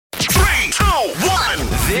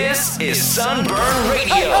This is Sunburn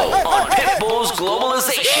Radio on Pitbull's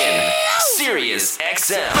Globalization, Sirius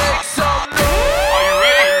XM. Are you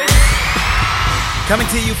ready? Coming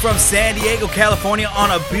to you from San Diego, California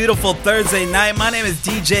on a beautiful Thursday night. My name is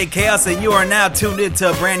DJ Chaos and you are now tuned into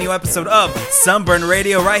a brand new episode of Sunburn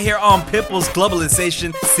Radio right here on Pitbull's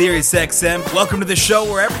Globalization, Sirius XM. Welcome to the show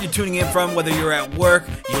wherever you're tuning in from, whether you're at work,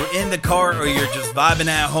 you're in the car, or you're just vibing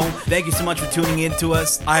at home. Thank you so much for tuning in to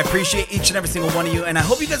us. I appreciate each and every single one of you, and I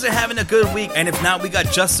hope you guys are having a good week. And if not, we got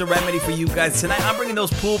just a remedy for you guys tonight. I'm bringing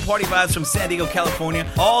those pool party vibes from San Diego, California,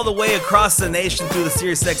 all the way across the nation through the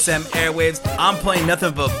Sirius XM airwaves. I'm playing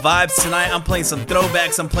nothing but vibes tonight. I'm playing some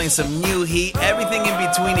throwbacks, I'm playing some new heat, everything in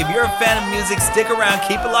between. If you're a fan of music, stick around,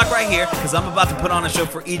 keep it locked right here, because I'm about to put on a show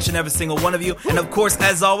for each and every single one of you. And of course,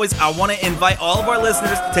 as always, I want to invite all of our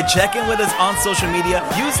listeners to check in with us on social media.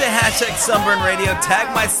 Use the hashtag Sunburn Radio,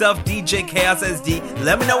 tag myself, DJ Chaos SD.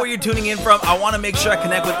 Let me know where you're tuning in from. I want to make sure I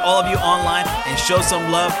connect with all of you online and show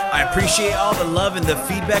some love. I appreciate all the love and the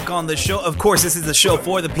feedback on the show. Of course, this is the show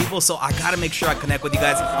for the people, so I gotta make sure I connect with you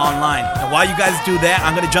guys online. And while you guys do that,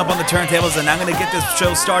 I'm going to jump on the turntables and I'm going to get this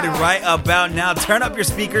show started right about now. Turn up your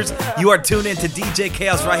speakers. You are tuned in to DJ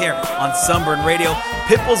Chaos right here on Sunburn Radio,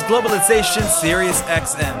 Pitbull's Globalization, Sirius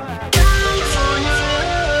XM.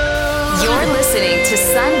 You're listening to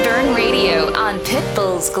Sunburn Radio on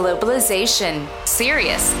Pitbull's Globalization,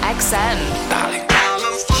 Sirius XM.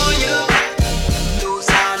 California knows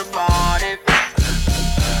how to party.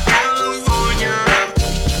 California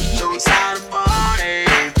knows how to party.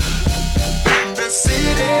 In the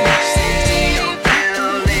city of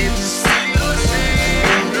buildings,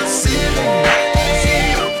 in the city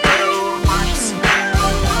of robots,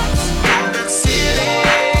 in the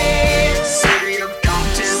city of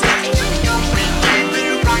doctors.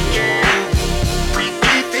 We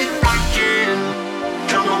keep it rockin'.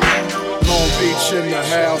 Come on. Long Beach in the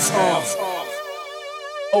house,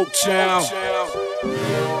 Oaktown,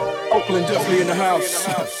 Oakland definitely in the house,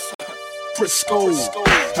 Frisco,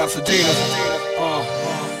 Pasadena,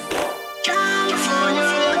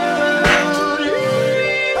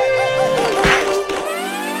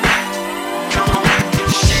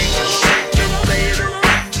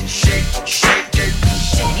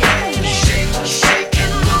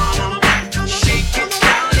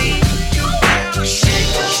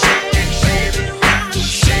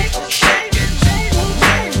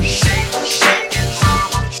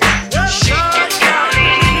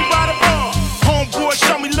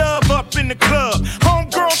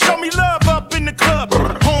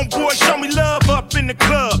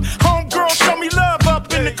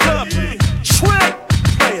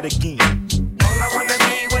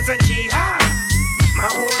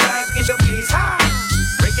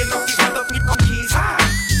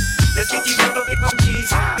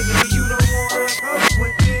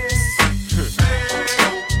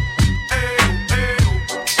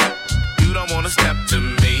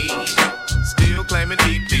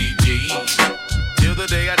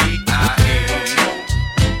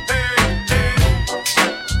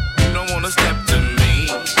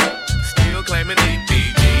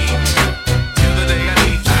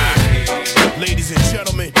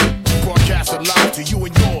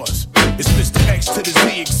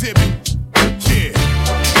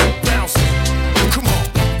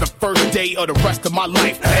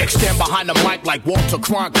 like Walter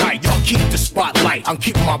Cronkite, y'all keep the spotlight. I'm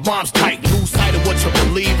keeping my bombs tight. Lose sight of what you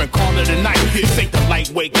believe and call it a night. This ain't the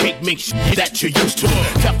lightweight cake mix that you're used to.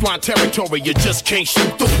 Teflon territory, you just can't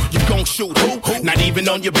shoot through. You gon' shoot who? Not even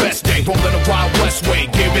on your best day. Rolling the Wild West way,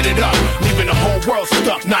 giving it up. Leaving the whole world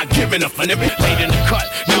stuck, not giving up. And if it late in the cut,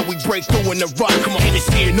 now we break through in the rut. Come on,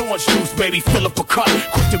 Hennessy and orange juice, baby, fill up a cup.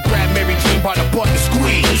 Quick to grab Mary Jane by the butt and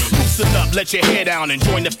squeeze. Loosen up, let your hair down and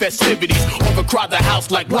join the festivities. Overcrowd the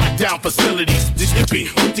house like lockdown facilities. This hippie,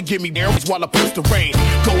 quick to give me arrows while I push the rain.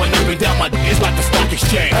 Going up and down my it's like the stock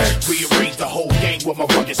exchange. Rearrange the whole game with my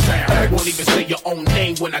rugged sound. Won't even say your own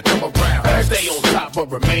name when I come around. Stay on top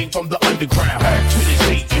but remain from the underground. To this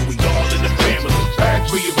date, and we all in the family.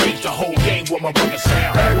 Rearrange the whole game with my rugged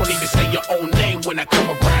sound. Won't even say your own name when I come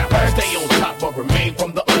around. Stay on top but remain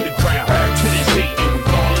from the underground. To this date, and we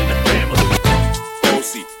all in the family.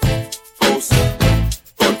 Bossy,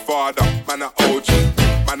 Godfather, man a OG,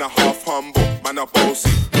 man a half humble, man a bossy.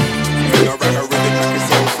 Bring a rag a rhythm like it's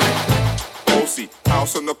bossy.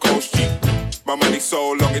 House on the coast G. My money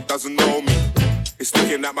so long it doesn't know me. It's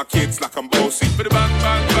looking at my kids like I'm bossy. Bang,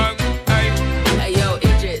 bang, bang, hey. Hey yo,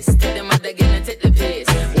 Idris, tell them what they gonna take the piss.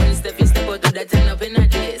 One step you step out to that turn up in a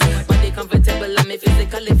diss. Body comfortable, I'm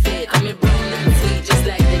physically fit. I'm a brown and sweet, just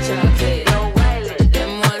like the chocolate. No violet,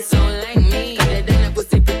 them ones sound like me. They done a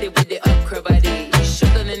pussy pretty with the upcra body.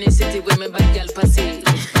 Shut on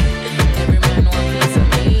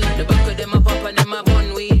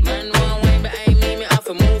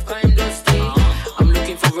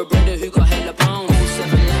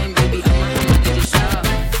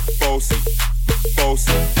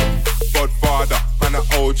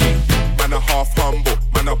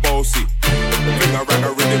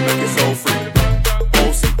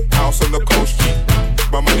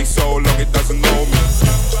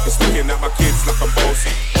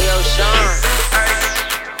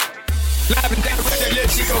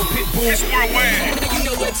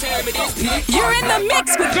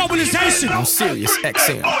Globalization on Sirius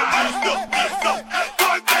XM.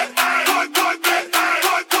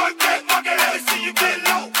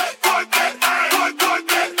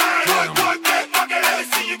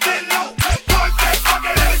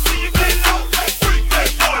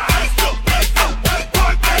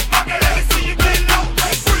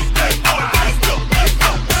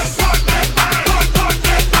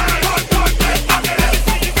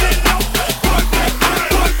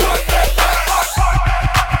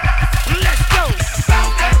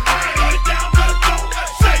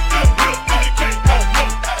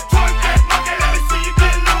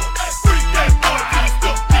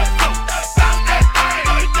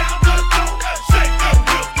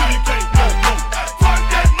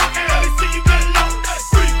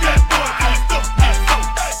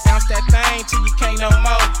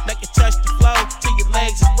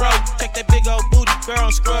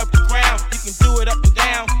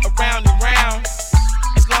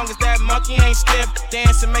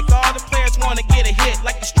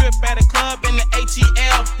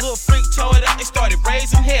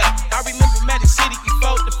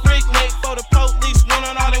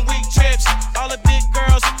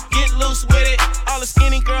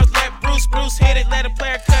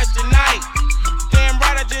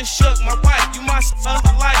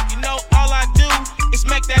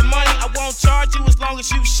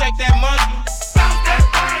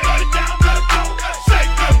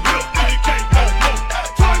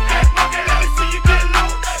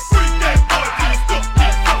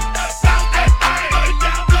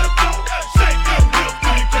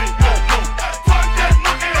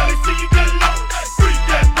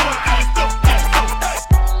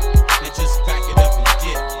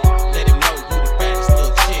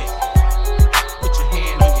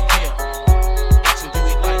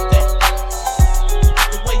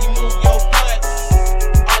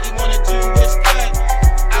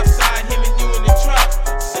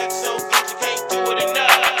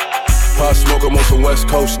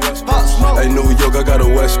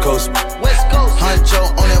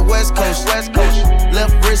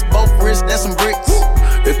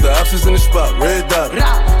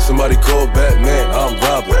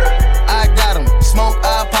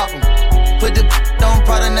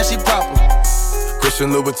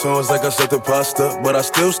 Like I set the pasta, but I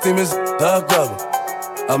still steam his dog double.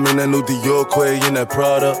 I'm in that new Dior Quay in that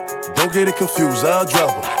Prada. Don't get it confused, I'll drop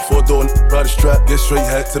her. 4-door Prada strap, get straight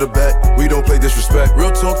hat to the back. We don't play disrespect.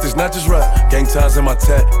 Real talk, this not just rap. Gang ties in my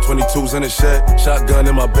tat, 22s in the shed, shotgun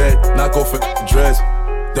in my bed, knock off at dreads.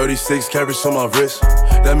 36 carats on my wrist.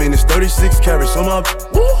 That mean it's 36 carats on my.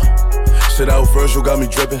 Woo! Shit out, Virgil got me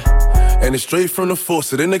dripping, and it's straight from the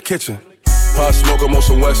faucet in the kitchen. Pot smoke, I'm on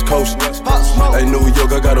some West Coast. Hey, New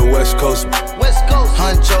York, I got a West Coast. West Coast.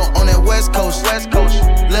 Huncho on that West Coast. West Coast.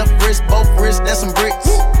 Left wrist, both wrists, that's some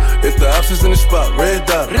bricks. If the ops is in the spot, red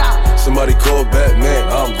dot. Somebody call Batman,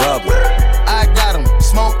 I'm Robin. I got him,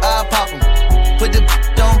 smoke, I pop him. Put the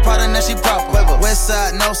on Prada, now she proper. West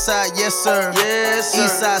side, north side, yes sir. Yes sir.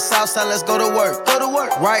 East side, south side, let's go to work. Go to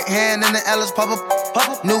work. Right hand in the Ellis, pop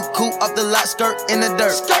up. New coupe up the lot, skirt in the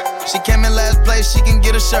dirt. She came in last place, she can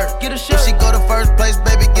get a shirt. Get a shirt. If she go to first place,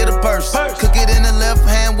 baby, get a purse. Cook it in the left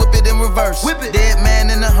hand, whip it in reverse. Whip it. Dead man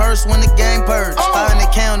in the hearse when the game purge.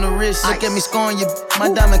 500K on the wrist. Look at me scoring you.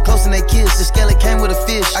 My diamond close and they kiss. The scale came with a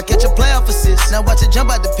fish. I catch a playoff assist. Now watch it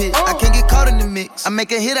jump out the pit. I can't get caught in the mix. I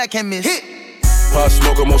make a hit, I can't miss. Hit. Pot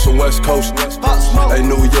smoke, I'm on some West Coast. Hey,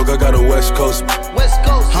 New York, I got a West Coast. West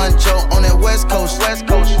Coast. Huncho on that West Coast. West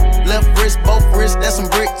Coast. Left wrist, both wrists, that's some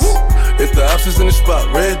bricks. If the ops is in the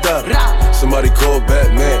spot, red dot. Somebody call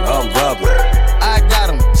Batman, I'm Robin. I got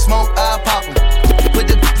him, smoke, I pop him. Put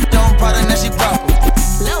the on Prada, now she proper.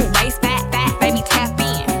 Low waist, fat, baby, tap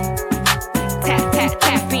in. Tap, tap,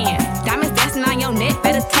 tap in. Diamonds dancing on your neck,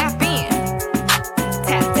 better tap in.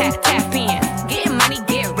 Tap, tap, tap in. Getting money,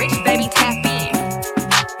 get rich, baby, tap in.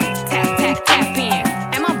 Tap, tap, tap in.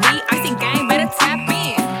 MLB, icy gang, better tap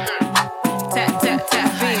in. Tap, tap,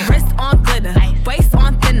 tap in. Wrist on glitter, waist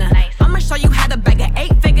on thinner. I'ma show you how to bag an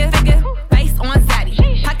 8-figure. Face on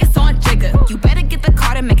zaddy, pockets on jigger. You better get the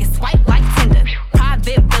card and make it swipe like Tinder.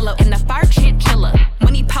 Private villa in the fur chinchilla.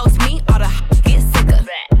 When he post me, all the get sicker.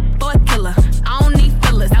 For a killer, I don't need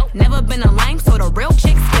fillers. Never been a lame, so the real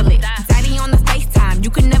chicks feel it. Daddy on the FaceTime, you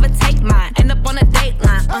can never take mine. End up on a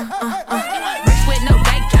dateline, Rich with no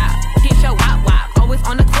day job, get your wop. Always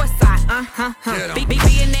on the court side,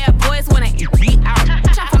 Billionaire boys wanna eat out.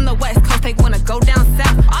 Shot from the West Coast, they wanna go down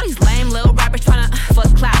south. All these lame little rappers tryna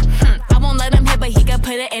fuck clout. I won't let him hit, but he can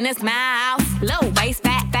put it in his mouth. Low waist,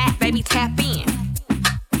 fat, baby, tap in.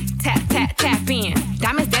 Tap, tap, tap in.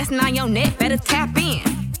 Diamonds dancing on your neck, better tap in.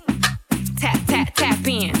 Tap, tap, tap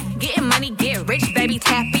in.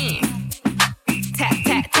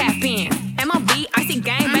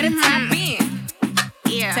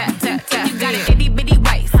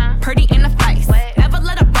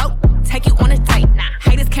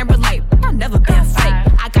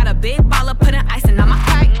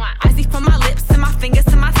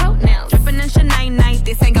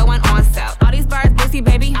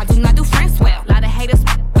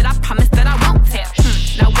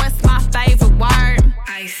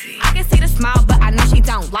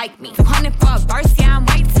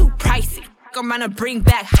 I'm gonna bring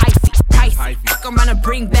back hyphy, pricey. Fuck, I'm gonna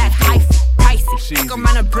bring back hyphy, pricey. Fuck, I'm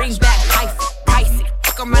gonna bring back hyphy, pricey.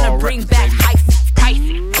 Fuck, I'm gonna bring back hyphy,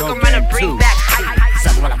 pricey. Fuck, I'm gonna bring back hyphy.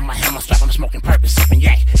 Something while I'm my hammer strap, I'm smoking purpose, sipping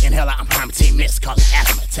yak. Inhale out, I'm priming team miss, call it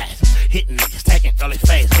asthma attack. Hitting niggas, taking early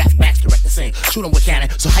phase, got backs direct the scene. Shoot 'em with cannon,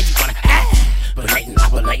 so how you gonna act?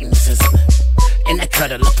 Operating the system. In the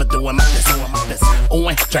cutter, look for doing my business.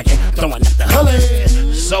 Ooin', drinking, throwing up the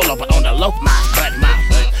hood. Solo, but on the low, my butt.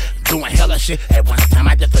 Doing hella shit at one time.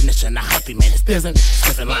 My definition of hyphy, man, it's different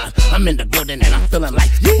lines. I'm in the building and I'm feeling like,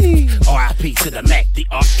 yee. R.I.P. to the Mac,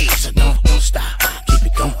 D.R.E. So don't stop. Keep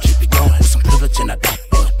it going. With some privilege in the back,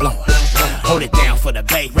 blowing. Hold it down for the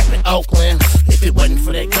Bay, reppin' Oakland. If it wasn't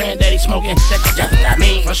for that granddaddy smoking, that's what I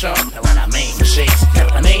mean, for sure. Know what I mean, for sheets. Got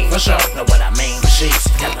what I mean, for sure. Know what I mean, for sheets.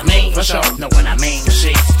 Got what I mean, for sure. Know what I mean, for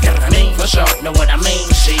sheets. Got what I mean, for sure. Know what I mean,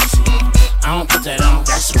 for sheets. I don't put that on,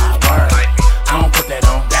 that's my word. I don't put that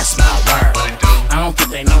on, that's my word. I don't think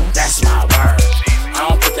they know, that's my word. I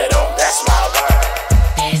don't put that on, that's my word.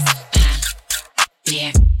 That's my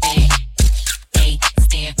beer bag. They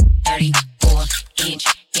stare 34-inch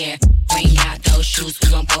hair. Bring out those shoes,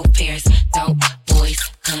 we want both pairs. Dope boys,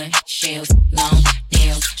 gun shells, long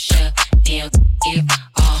nails, shut down. If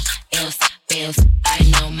all else fails, I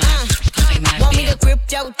know my want me to grip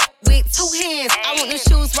your with 2 hands. I want them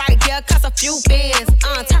shoes right there, cost a few bands.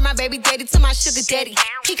 Turn my baby daddy to my sugar daddy.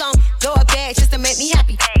 He gon' blow a bag just to make me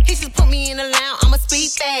happy. He just put me in the lounge, I'ma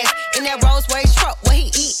speed fast. In that Rolls Royce truck, what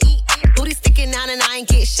he eat. Booty sticking out and I ain't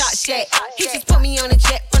get shot yet. He just put me on a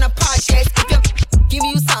jet from the projects. Give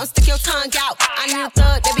you something, stick your tongue out. I need a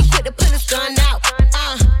thug that be quick to pull his gun out.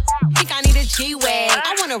 Think I need a G-Wag.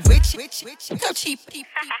 I want a rich, no cheap.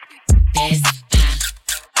 That's my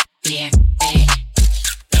beer bag.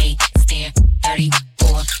 They stare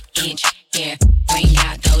 34-inch hair. Bring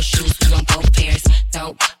out those shoes, we want both pairs.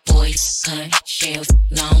 Dope boys, gun shells,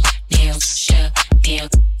 long nails, shut down.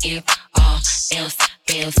 If all else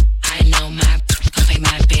fails, I know gon' pay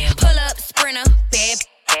my bill. Pull up, sprinter, bad.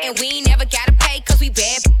 And we ain't never gotta pay cause we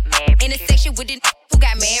bad. In a section with the who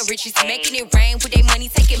got mad riches. Making it rain with their money,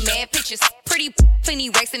 taking mad pictures. Pretty plenty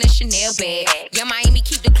racks in a Chanel bag. Young Miami,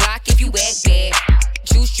 keep the Glock if you act bad.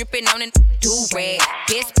 Juice dripping on a do-rag.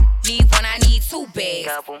 Best need one, I need 2 bags.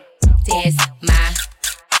 That's my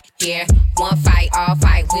dear. One fight, all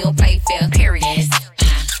fight, we don't play fair. Period. That's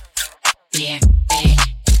my beer bag.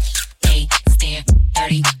 They stare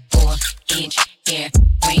 34-inch hair.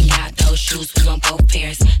 Bring out those shoes, we want both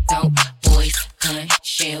pairs. Dope boys, gun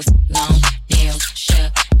shells, long nails,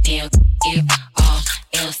 shut down. If all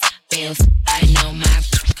else fails, I know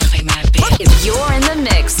gon' pay my bill. You're in the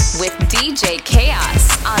mix with DJ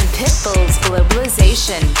Chaos on Pitbull's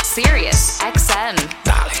Globalization, Sirius XM.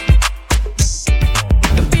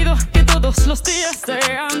 Yo pido que todos los días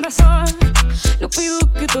sean de sol. Yo pido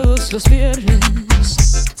que todos los viernes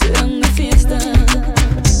sean de fiesta.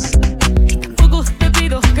 Tampoco te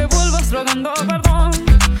pido que vuelvas rogando perdón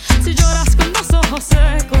si lloras con los ojos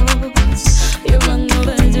secos y hablando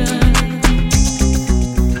de ella.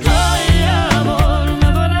 Ay, amor,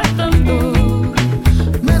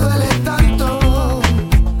 me duele tanto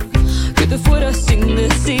que te fueras sin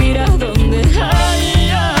decir a dónde. Ay,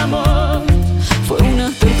 amor, fue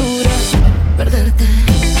una tortura perderte.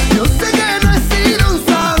 Yo sé que no he sido un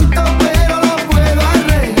santo, pero lo puedo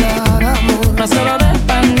arreglar, amor. No solo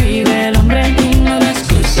dependí del hombre y no de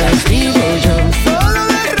excusas, digo yo. Solo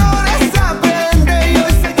de errores aprende y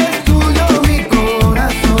hoy sé que es tuyo mi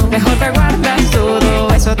corazón. Mejor te guardas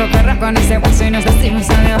todo eso, te perras con ese hueso y nos decimos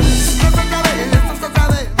adiós.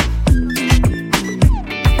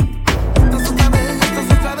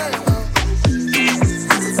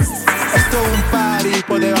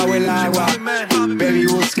 Por debajo del agua, baby,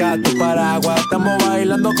 busca tu paraguas. Estamos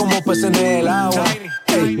bailando como peces en el agua,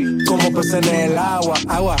 hey, como peces en el agua,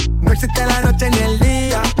 agua. No existe la noche ni el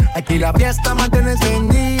día, aquí la fiesta mantiene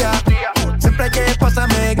encendida. Siempre hay que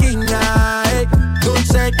pasarme guiña, hey,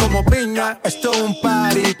 dulce como piña. Esto es un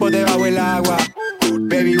party por debajo del agua,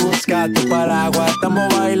 baby, busca tu paraguas.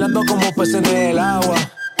 Estamos bailando como peces en el agua,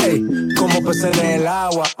 hey, como peces en el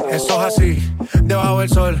agua. Eso es así, debajo del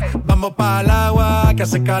sol. Vamos para el agua que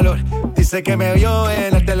hace calor. Dice que me vio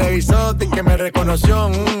en el televisor y que me reconoció,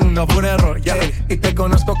 no fue un error, yeah. Y te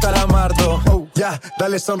conozco, calamardo, ya,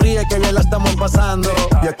 dale sonríe que bien la estamos pasando.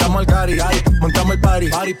 Ya estamos al cari, montamos el party.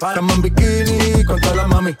 Estamos en bikini con todas las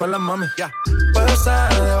mami, yeah. Puedo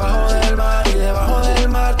estar debajo del mar y debajo del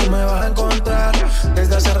mar tú me vas a encontrar.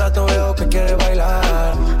 Desde hace rato veo que quieres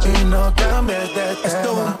bailar y no cambies de tema.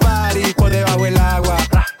 Esto es un party por debajo del agua,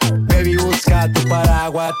 baby, busca tu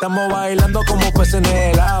paraguas. Estamos bailando como peces en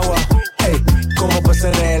el agua, hey, como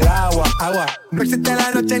peces en el agua, agua. No existe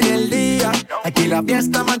la noche ni el día, aquí la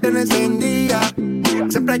fiesta mantiene encendida.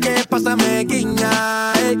 Siempre hay que pasarme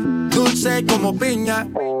guiña, dulce como piña.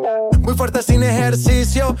 Muy fuerte sin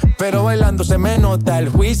ejercicio, pero bailando se me nota el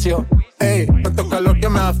juicio. Tanto calor que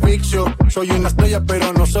me asfixio. Soy una estrella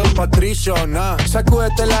pero no soy Patricio, nah.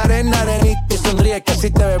 Sacúdete la arena, arenita y sonríe que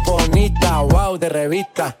así te ves bonita. Wow, de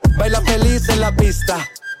revista. Baila feliz en la pista,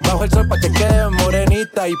 bajo el sol pa' que quede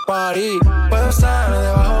morenita y party. Puedo estar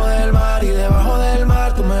debajo del mar y debajo del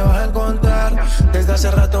mar tú me vas a encontrar. Desde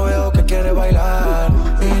hace rato veo que quieres bailar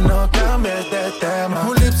y no cambies de tema.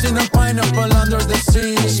 Who lives in a pineapple under the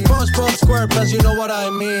sea? SpongeBob SquarePants, you know what I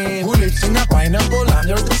mean. Who lives in a pineapple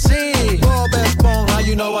under the sea? Bob Esponja,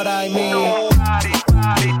 you know what I mean. Nobody,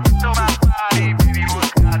 nobody, baby,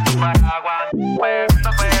 busca tu paraguas.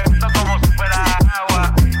 Muévelo como si fuera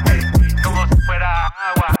agua, como si fuera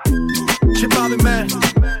agua. Chipabi man,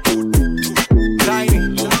 Tiny,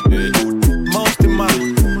 Mosty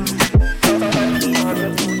man.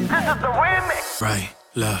 Right,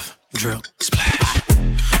 left, drip, splash.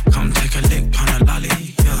 Come take a lick on a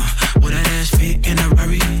lolly, yeah. Would that ass fit in a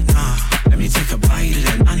Rari? Nah. Let me take a bite of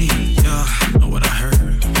that honey, yeah. Know what I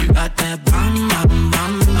heard? You got that bam, bam,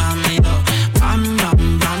 bam, bam, yeah. Bam, bam,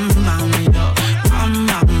 bam, bam, yeah. Bam,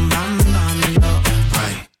 bam, bam, bam, yeah.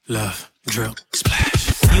 Right, left, drip, splash.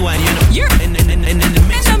 You ain't in the mix. In the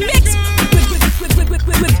mix.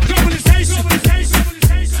 With globalization.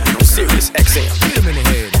 Serious XM. Hit him in the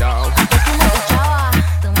head, dog.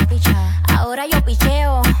 Tú me pichabas, ahora yo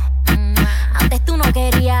picheo. Antes tú no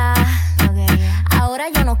querías, ahora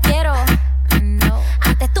yo no quiero.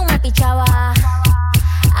 Antes tú me pichabas,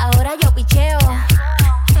 ahora yo picheo.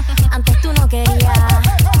 Antes tú no querías,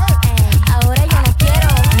 ahora yo no quiero.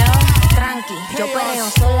 No, tranqui, yo perreo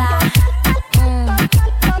sola.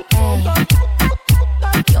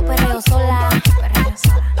 Yo perreo sola,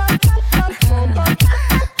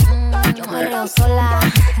 yo perreo sola.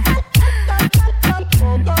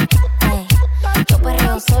 Yo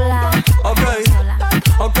perreo sola.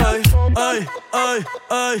 Ok,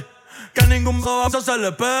 ay, que ningún bobazo se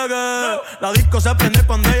le pegue. La disco se prende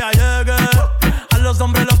cuando ella llegue. A los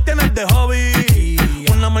hombres los tienes de hobby,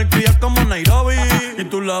 una malcria como Nairobi. Y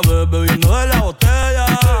tú la ves bebiendo de la botella.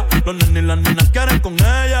 Los nenes y las nenas quieren con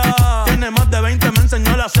ella. Tiene más de 20, me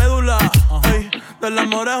enseñó la cédula. Ey, del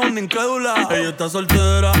amor es una incrédula. Ella está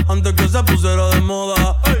soltera antes que se pusiera de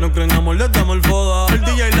moda. No creen amor, le damos el foda. El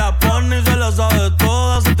DJ la pone y se la sabe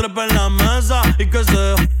toda. Se trepa en la mesa y que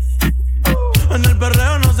se... En el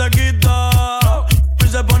perreo no se quita y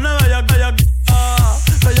se pone bella callaquita.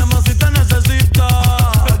 Te llama si te necesita,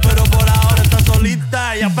 pero por ahora está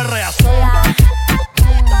solita. Ella perrea sola.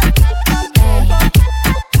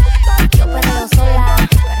 Yo perreo sola.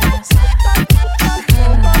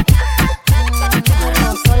 Yo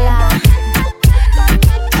perreo sola.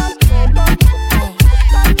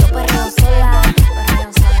 Yo perreo sola.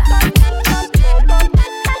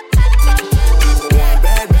 One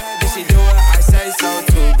bad bitch, she do what I say so.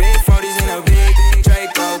 2 big 40s in a big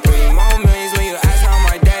Draco. 3 more millions when you ask how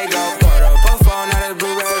my day go. Put up a phone, now the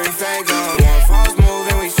blueberry Fago. One false move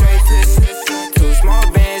and we straight to shit. 2 small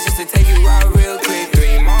bands just to take you out real quick.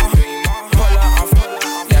 3 more, pull up,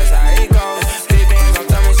 that's how it goes. Big bands on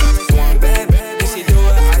thumbing. One bad bitch, she do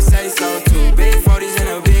what I say so. 2 big 40s in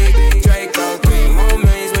a big Draco. 3 more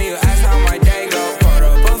millions when you ask how my day go. Put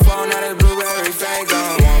up a phone, now the blueberry Fago.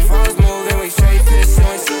 One false move and we straight to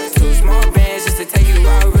shit. 2 small bands just to take you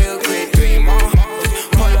out real quick. 3 more,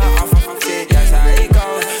 pull up, shit, that's how it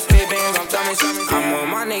goes. Big bands on thumbing. I'm with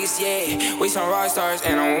my niggas, yeah. We some rock stars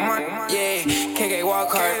and I'm with my, yeah. KK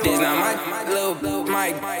walk hard, this not my little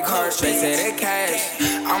mic card. Straight to the cash,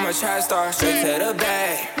 I'm a trap star, straight to the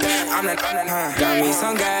bag. I'm the got me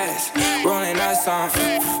some gas, rolling up some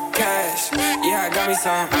cash. Yeah, I got me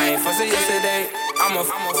some. I ain't fussing yesterday, I'm a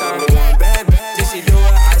some. One bad bitch, she do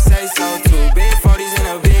what I say so. 2 big 40s in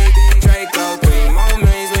a big Draco. 3 more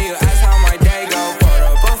millions when you ask how my day go. Put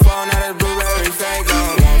up a phone, now the blueberry Fago.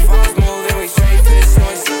 One false move and we straight to the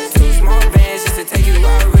short. 2 small bands just to take you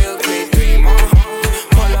out real quick. 3 more,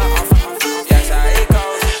 pull up, that's how it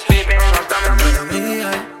goes. Big bands on thumbing. De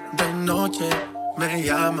día y de noche me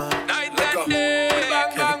llama.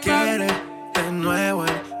 Que quiere de nuevo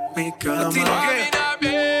en mi cama.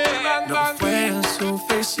 No fue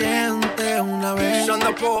suficiente una vez.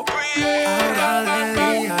 Ahora de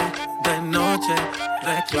día y de noche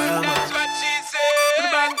reclama.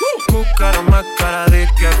 Buscaron más cara de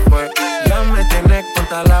que fue. Ya me tienes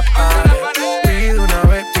contra la pared. Pide una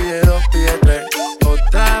vez, pide 2, pide 3.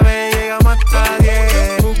 Otra vez llegamos hasta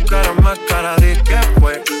 10. Buscaron más cara de que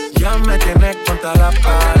fue. Ya me tienes contra la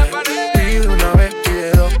pared. Pide una vez,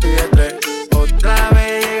 pide 2, pide 3.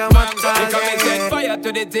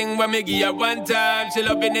 to the thing when me give her one time. She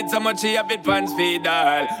loving it so much she have it pants feed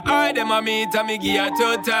all. I them a meet and me give her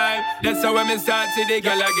 2 times. That's how when me start see the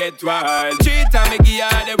girl I get wild. 3 times me give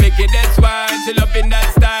her the wickedest one. She loving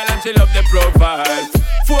that style and she love the profile.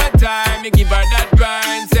 4 times me give her that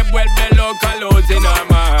grind. Say well below colors in her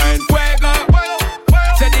mind. Fuego,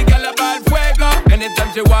 say the girl about fuego.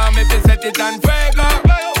 Anytime she want me to set it on fuego.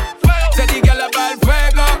 Say the girl about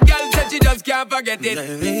fuego. Girl said she just can't forget it.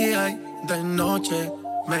 De día y de noche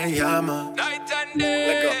me llama. Night and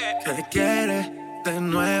day. Que quiere de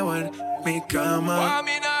nuevo en mi cama.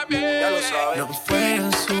 Ya lo sabes. No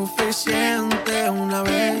fue suficiente una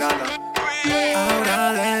vez.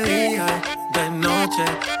 Ahora de día y de noche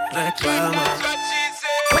reclama.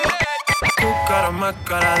 Tu cara más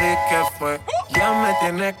cara de que fue. Ya me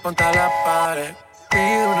tienes contra la pared.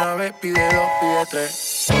 Pide una vez, pide 2, pide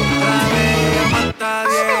 3. Otra vez ya mata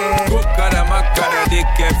 10. Tu cara más cara de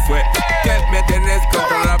que fue. Que me tienes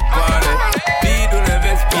contra la pared. Pide una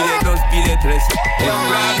vez, pide 2, pide 3.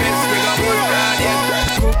 Otra vez llegamos a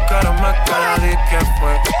 10. Tu cara más cara de que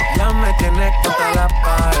fue. Ya me tienes contra la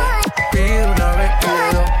pared. Pide una vez, pide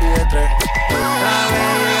 2, pide 3. Otra vez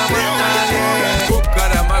llegamos a 10. Tu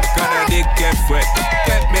cara más cara de que fue.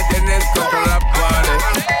 Que me tienes contra la pared.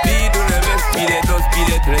 Pide una vez, pide 2,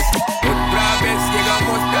 pide 3. Otra vez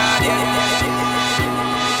llegamos a 10.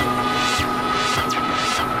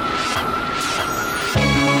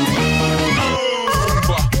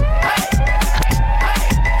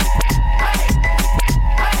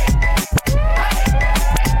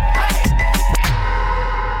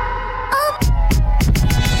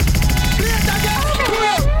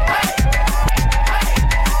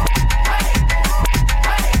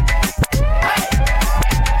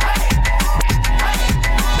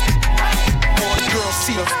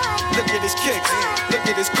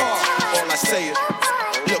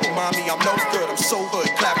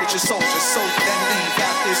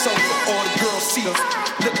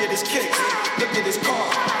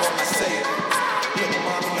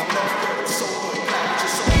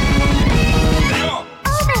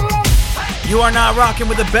 You are not rocking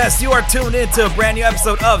with the best. You are tuned in to a brand new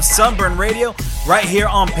episode of Sunburn Radio right here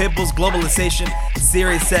on Pitbull's Globalization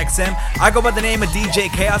Sirius XM. I go by the name of DJ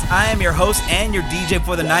Chaos. I am your host and your DJ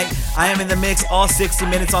for the night. I am in the mix all 60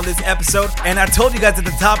 minutes on this episode. And I told you guys at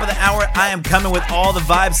the top of the hour, I am coming with all the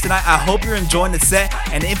vibes tonight. I hope you're enjoying the set.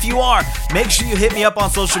 And if you are, make sure you hit me up on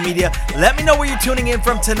social media. Let me know where you're tuning in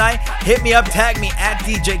from tonight. Hit me up, tag me at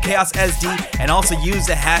DJ Chaos SD, and also use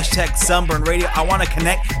the hashtag Sunburn Radio. I want to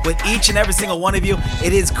connect with each and every single one of you.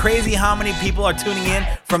 It is crazy how many people are tuning in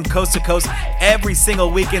from coast to coast every single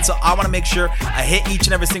weekend. So I want to make sure I hit each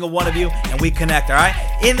and every single one of you and we connect, all right?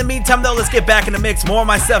 In the meantime, though, let's get back in the mix. More of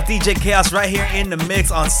myself, DJ Chaos, right here in the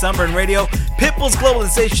mix on Sunburn Radio, Pitbull's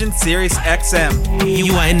Globalization, Sirius XM.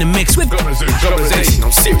 You are in the mix with Globalization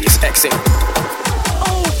on Sirius XM.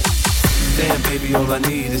 Damn, baby, all I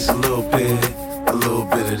need is a little bit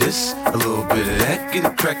of this, a little bit of that. Get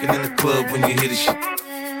it crackin' in the club when you hear the shit.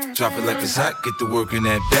 Drop it like it's hot, get to work in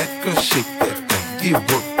that back. Girl, shake that thing, yeah,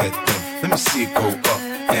 work that thing. Let me see it go up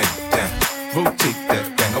and down. Rotate that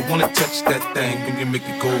thing, I wanna touch that thing when you make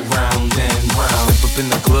it go round and round. Step up in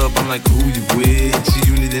the club, I'm like, who you with?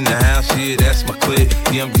 See unit in the house, yeah, that's my clique.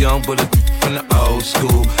 Yeah, I'm young, but from the old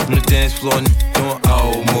school. On the dance floor, doing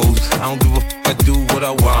old moves. I don't give a fuck, I do what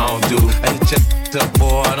I want to do. I hit your up,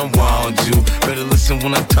 boy, I don't want you. Better listen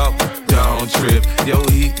when I talk, don't trip. Yo,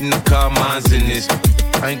 heat in the car, mine's in this.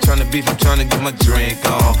 I ain't tryna beef, I'm tryna get my drink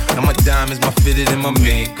on. And my diamonds, my fitted, and my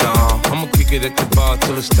mink on. I'ma kick it at the bar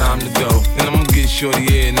till it's time to go. And I'ma get shorty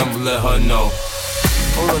here and I'ma let her know.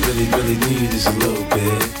 All I really need is a little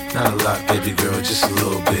bit. Not a lot, baby girl, just a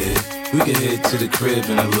little bit. We can head to the crib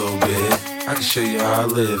in a little bit. I can show you how I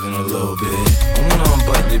live in a little bit. I wanna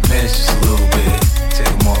unbutton your pants just a little bit.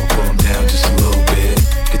 Take them off, pull them down just a little bit.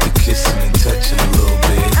 Get the kissing and touching a little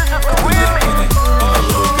bit. Put the lip in it in a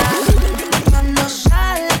little bit.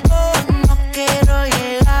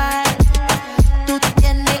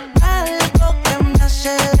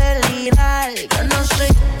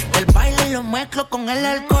 Mezclo con el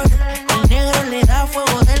alcohol, el negro le da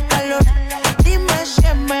fuego del calor. Dime si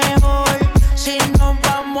es mejor, si nos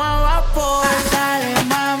vamos a vapor. Dale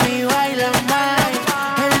mami, baila más,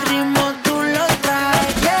 el ritmo tú lo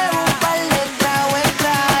traes. Llevo un par de tragos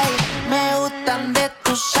trae, me gustan de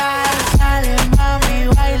tu sal. Dale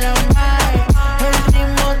mami, baila más, el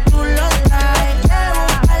ritmo tú lo traes. Llevo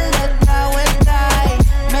un par de tragos trae,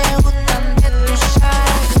 me gustan de tu sal.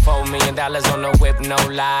 $4 million on the whip, no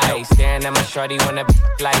lies. Staring at my shorty, wanna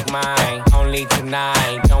like mine. Only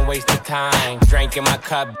tonight, don't waste the time. Drink in my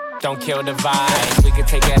cup, don't kill the vibe. We could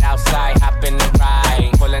take it outside, hop in the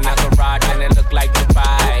ride. Pulling out garage and it look like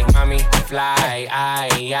Dubai. Mommy, fly,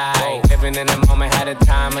 aye. Living in the moment, had a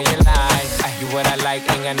time of your life. You what I like,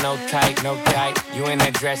 ain't got no type, no type. You in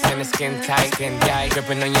that dress and the skin tight,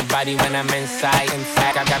 dripping on your body when I'm inside.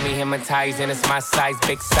 Got me hypnotized and it's my size,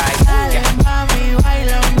 big size. Dale, mami,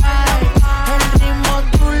 baila más. El ritmo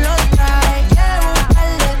tú lo traes. Llevo un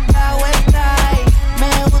par de tragos, trae.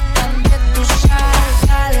 Me gustan de tus sabes.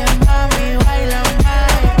 Dale, mami, baila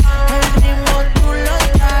más. El ritmo tú lo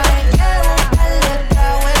traes. Llevo un par de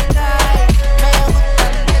tragos, trae. Me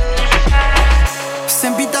gustan de tus sabes. Se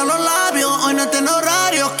empitan los labios, hoy no tengo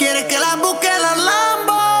horario. Quiere que la busque la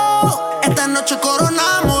Lambo. Esta noche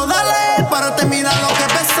coronamos, dale, párate, mira lo que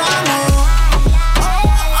pesamos.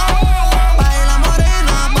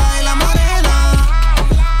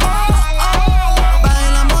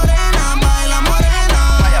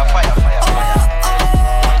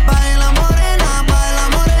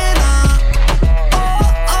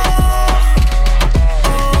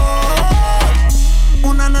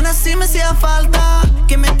 Falta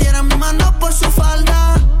que metiera mi mano por su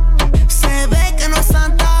falda. Se ve que no es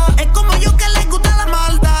santa. Es como yo que le gusta la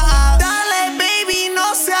maldad. Dale, baby,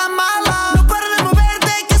 no seas mala. No pares de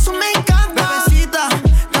moverte, que eso me encanta. Bebecita,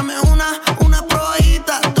 dame una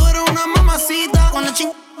probadita. Tú eres una mamacita. Cuando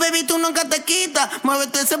ching, baby, tú nunca te quitas.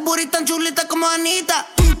 Muévete ese booty tan chulita como Anita.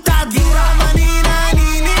 Tú estás dura, manina,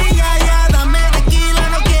 ni, ya. Dame tequila,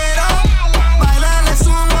 no quiero. Baila, le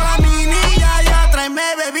subo a la mini, ya.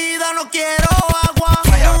 Tráeme bebida, no quiero.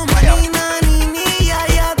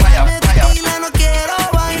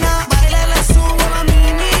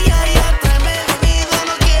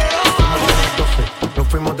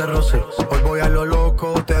 Hoy voy a lo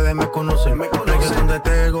loco, ustedes me conocen. Reggaeton de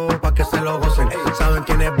Tego, pa' que se lo gocen. Saben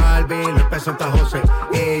quién es Barbie, Luis P. Santa José.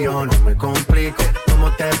 Y yo no me complico,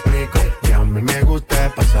 ¿cómo te explico? Que a mí me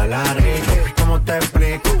gusta pasarla rico. ¿Cómo te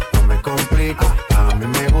explico? No me complico. A mí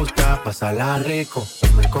me gusta pasarla rico.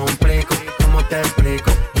 No me complico, ¿cómo te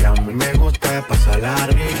explico? Que a mí me gusta pasarla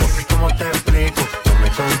rico. ¿Cómo te explico? No me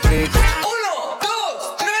complico.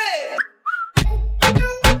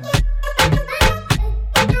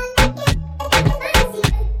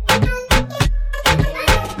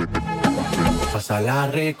 Pasarla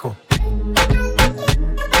rico.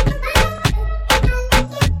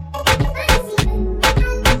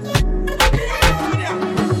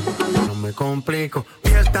 No me complico.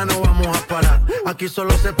 Fiesta no vamos a parar. Aquí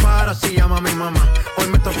solo se para si llama a mi mamá. Hoy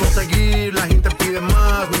me tocó seguir, la gente pide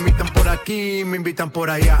más. Me invitan por aquí, me invitan por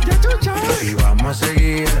allá. Y vamos a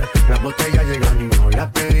seguir. Las botellas llegan y no las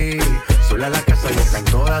pedí. Sola la casa y están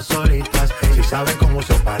todas solitas. Si saben cómo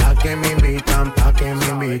uso para que me invitan, pa' que me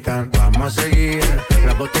invitan. Vamos a seguir.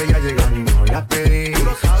 Las botellas llegan y no las pedí.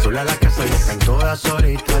 Sola la casa y están todas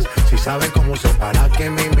solitas. Si saben cómo uso para que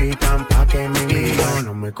me invitan, pa' que me invitan.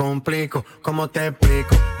 No me complico, ¿cómo te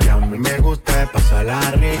explico? Que a mí me gusta pasarla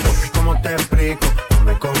rico. ¿Cómo te explico? No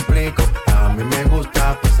me complico. A mí me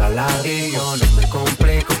gusta pasarla rico. No me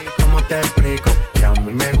complico, ¿cómo te explico? Que a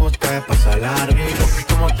mí me gusta pasarla rico.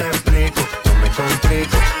 ¿Cómo te explico? No me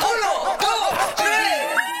complico.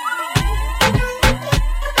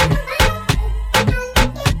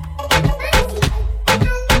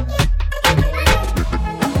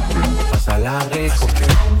 Pasarla rico.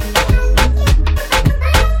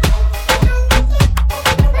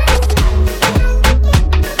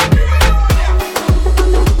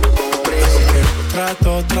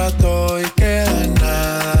 Trato y queda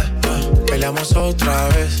nada. Peleamos otra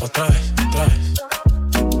vez.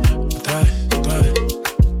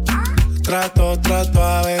 Trato,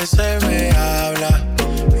 a veces me habla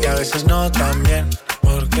y a veces no tan bien.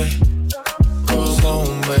 ¿Por qué? Como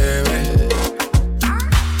un bebé.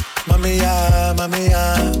 Mami ya,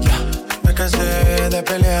 me cansé de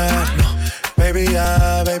pelear. Baby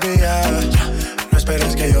ya, no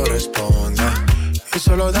esperes que yo responda. Y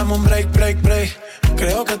solo dame un break.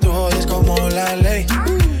 Creo que tú jodes como la ley.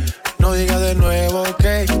 No digas de nuevo,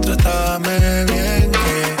 ok. Trátame bien,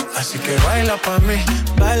 así que baila pa' mí.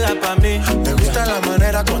 Me gusta la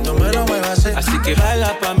manera cuando me lo muevas así. Así que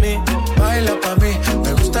baila pa' mí.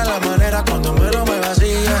 Me gusta la manera cuando me lo muevas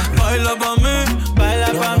así. Baila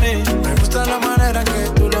pa' mí. Me gusta la manera que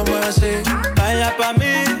tú lo muevas así. Baila pa'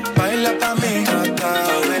 mí.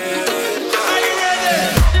 Trátame.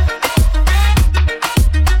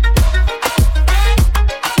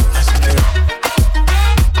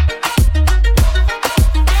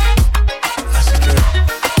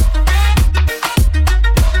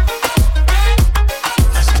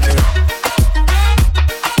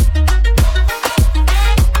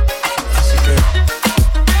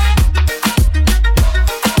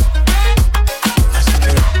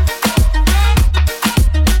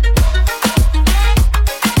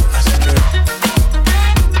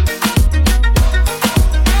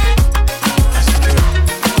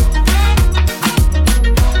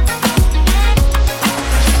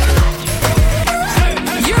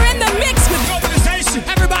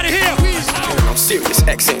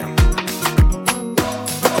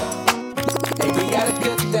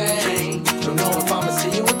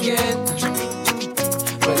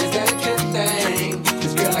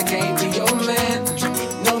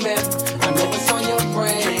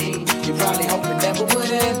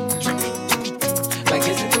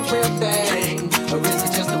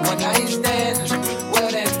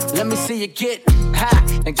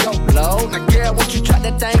 go low. Now girl, won't you drop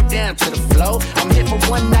that thing down to the floor? I'm here for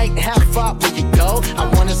one night, how far will you go? I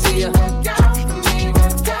wanna see you work out for me,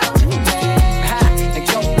 work out for me. And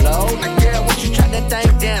go low. Now girl, won't you drop that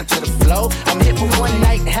thing down to the floor? I'm here for one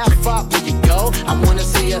night, how far will you go? I wanna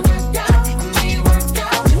see you work out for me, work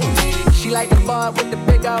out for me. She like the boy with the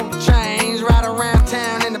big old chains, ride around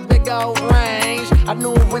town in the big old range. I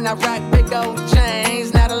knew it when I rock big old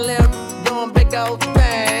chains, not a little doing big old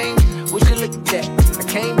things. Would you look at that? I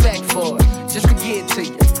came back for it, just to get to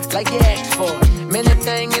you, like you asked for it. Man, that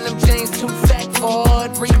thing in them jeans too fat for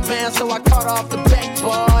it. Rebound, so I caught off the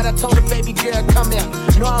backboard. I told her, baby girl, come here.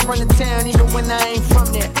 Know I'm running town even when I ain't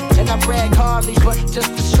from there. And I brag hardly, but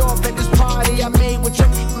just to show up at this party I made with you,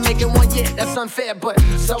 making one, yeah, that's unfair, but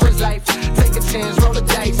so is life. Take a chance, roll the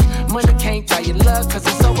dice. Money can't buy your love, cause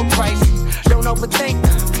it's overpriced. Don't overthink,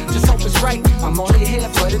 just hope it's right. I'm only here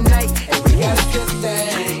for the night, and we got a good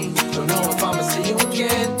thing. Don't know if I'ma see you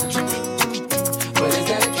again, but is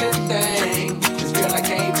that a good thing? Cause girl, I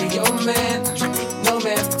can't be your man. No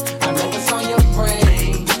man, I know it's on your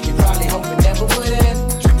brain. You probably hope it never would end.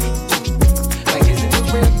 Like, is it the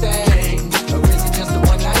real thing? Or is it just the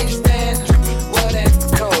one night stand? Well then,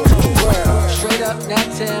 cold world. Straight up, now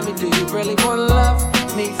tell me, do you really wanna love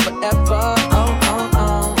me forever? Oh, oh,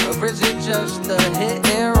 oh. Or is it just a hit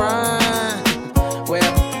and run?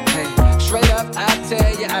 Well, hey, straight up, I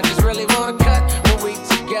tell you, I just really wanna cut when we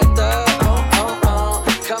together. Oh, oh, oh.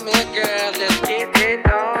 Come here, girl, let's get it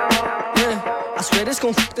on. I swear this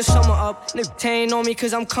gon' f*** the summer up. Nigga, ain't on me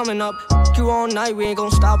cause I'm coming up. F*** you all night, we ain't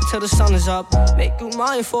gon' stop until the sun is up. Make you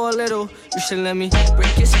mine for a little. You should let me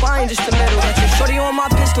break your spine just a little. Got your shorty on my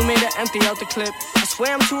pistol, made it empty out the clip. I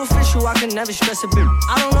swear I'm too official, I can never stress a bit.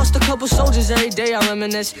 I done lost a couple soldiers every day, I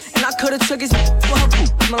reminisce. And I could've took his for her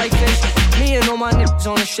poop, smell like fish. Me and all my niggas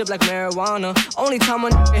on the ship like marijuana. Only time a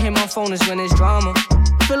nigga hit my phone is when there's drama.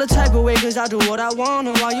 Feel a type of way cause I do what I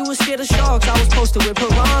wanna. While you was scared of sharks, I was posted with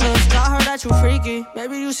piranhas. I heard that you freaky,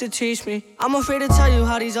 maybe you should teach me. I'm afraid to tell you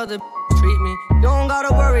how these other treat me. You don't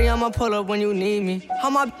gotta worry, I'ma pull up when you need me. How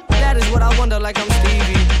my that is what I wonder like I'm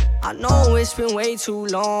Stevie. I know it's been way too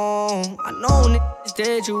long. I know niggas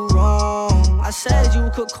did you wrong. I said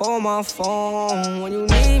you could call my phone when you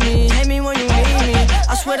need me. Hate me when you need me.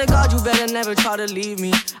 I swear to God, you better never try to leave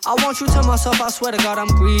me. I want you to myself, I swear to God, I'm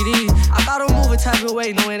greedy. I gotta move a type of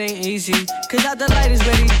way, no, it ain't easy. Cause that the light is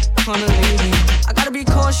ready, gonna leave me. I gotta be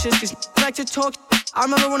cautious, cause like to talk. I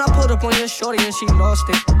remember when I pulled up on your shorty and she lost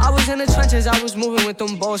it. I was in the trenches, I was moving with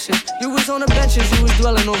them bosses. You was on the benches, you was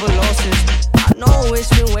dwelling over losses. I know it's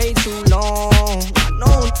been way too long. I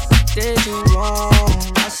know did you wrong.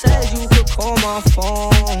 I said you could call my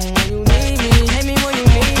phone when you need me. Hate me when you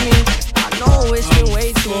need me. I know it's been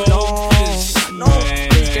way too long. I know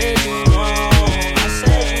did you wrong. I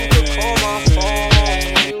said you could call my phone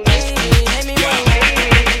when you need me. Hate me when you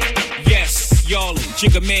need me. Yes, y'allin',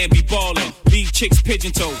 Jigga man be ballin'. Leave chicks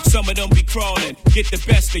pigeon-toed, some of them be crawling. Get the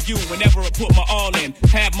best of you whenever I put my all in.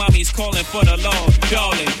 Have mommies calling for the law,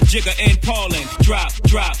 darling. Jigga and Paulin', drop,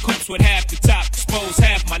 coops with half the top, expose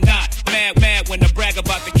half my knot. Mad when I brag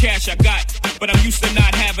about the cash I got, but I'm used to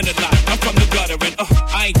not having a lot. I'm from the gutter and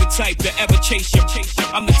I ain't the type to ever chase you.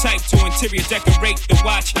 I'm the type to interior decorate the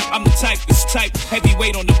watch. I'm the type that's type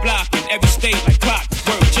heavyweight on the block in every state like clock.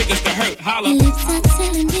 Word jiggers to hurt, holla. Your lips are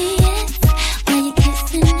telling me yes, while you're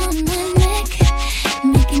kissing on my neck,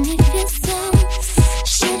 making me feel so.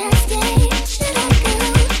 Should I stay? Should I go?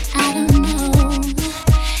 I don't know.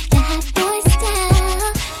 Your hot boy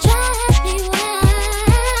style drives me wild,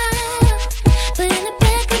 but in the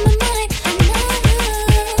back of my mind, I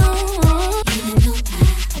know. Even though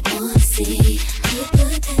I wanna see how you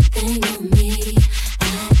put that thing on me,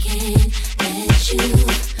 I can't let you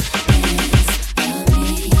mess of me.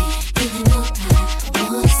 Even though I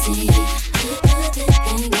wanna see how you put that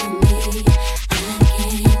thing on me, I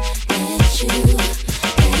can't let you mess.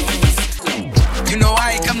 You know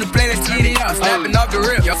I ain't come to play, let's get it up. Snapping off the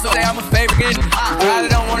rip, yo, so say I'm a favorite. I probably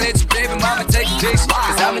don't wanna let your baby mama take a picture,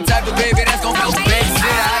 cause I'm the type of baby that's gon' go babysit.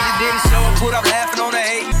 I just did a show and put up laughing on the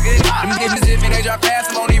hate. Them niggas if they drop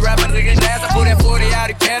fast, I'm only rapping niggas ass. I put that 40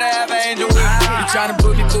 out, he better have an angel with me. You tryna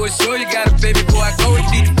book me for a show, you got a baby boy, I go and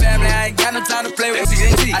feed the family. I ain't got no time to play with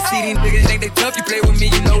CJT. I see these niggas think they tough, you play with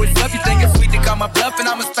me, you know it's tough. You think it's sweet to call my bluff and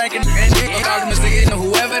I'm a spanking. And niggas call them a nigga, know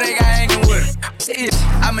whoever they got hanging with. Shit,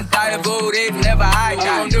 I'ma die of old age whenever I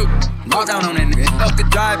die. Walk down on that nigga, fuck the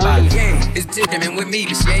drive-by. Yeah, it's different with me,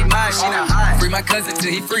 but she ain't mine, she not high. Free my cousin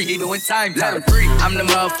till he free, he doing time. Free. I'm the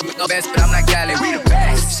motherfucker best, but I'm not Cali. We the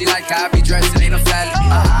best. She like how I be dressed, ain't no salad.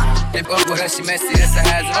 They fuck with her, she messy, that's a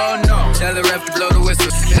hazard. Oh no, tell the ref to blow the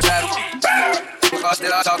whistle, she just had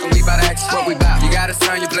Still talking me about X. What we bout? You got a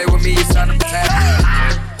son, you play with me, you son of a tap.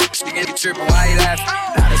 You get trippin', why you laughing?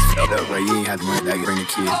 Nah, that's filled up, right? You ain't have the money that you bring the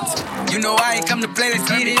kids. You know I ain't come to play, let's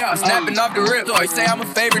get it up. Snapping off the rip, you say I'm a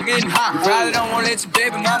favorite, getting hot. Probably don't wanna let your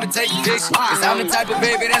baby mama take a picture. Cause I'm the type of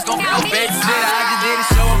baby that's gon' feel babysit. I just did a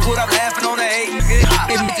show and put up laughing on the 8 and good.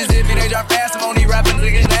 If bitches hit me, they drop fast, I'm on these rapping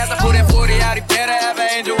niggas' ass. I put that 40 out, he better have an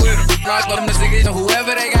angel with him. Rock them the niggas,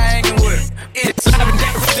 whoever they got hanging with him. It's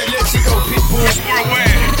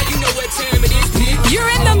You're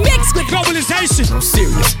in the mix with globalization. I'm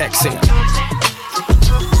serious, XM.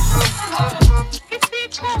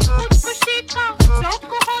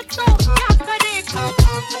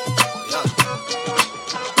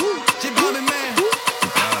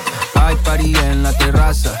 Hay party en la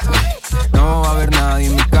terraza, no va a haber nadie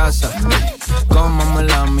en mi casa. Cómame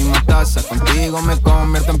la misma taza, contigo me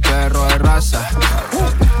convierto en perro de raza.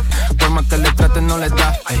 Por más que le traten no le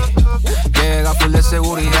da, llega full de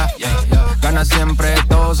seguridad. Gana siempre,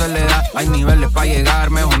 todo se le da. Hay niveles para llegar,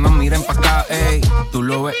 mejor no miren pa' acá, ey. Tú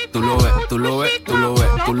lo ves, tú lo ves, tú lo ves, tú lo ves,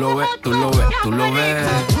 tú lo ves, tú lo ves, tú lo ves.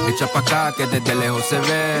 Echa pa' acá que desde lejos se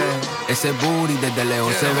ve. Ese booty desde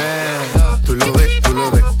lejos se ve. Tú lo ves, tú lo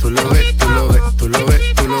ves, tú lo ves, tú lo ves, tú lo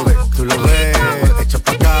ves, tú lo ves, tú lo ves. Echa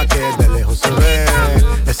pa' acá que desde lejos se ve.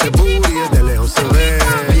 Ese booty desde lejos se ve.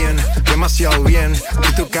 Bien, demasiado bien.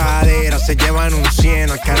 Y tu cadera se llevan un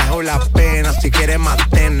 100. Al carajo la pena, si quieres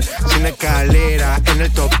maten. Sin escalera, en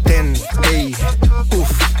el top 10. Ey,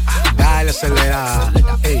 uff, dale acelera.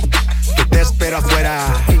 Ey, que te espero afuera.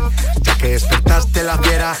 Ya que despertaste la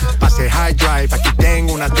fiera, pase high drive, aquí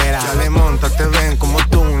tengo una tera. Dale, monta, te ven como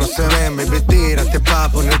tú no se ven. Baby, tírate pa'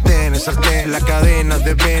 ponerte en el sartén. La cadena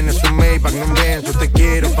de Ben es un Maybach, no ven. Yo te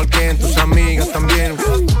quiero porque en tus amigas también.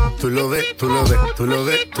 Tú lo ves, tú lo ves, tú lo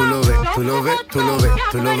ves, tú lo ves, tú lo ves, tú lo ves,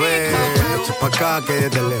 tú lo ves. Echa pa' acá que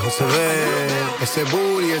desde lejos se ve. Ese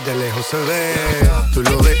booty desde lejos se ve. Tú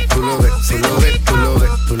lo ves, tú lo ves, tú lo ves, tú lo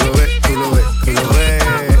ves, tú lo ves, tú lo ves, tú lo ves.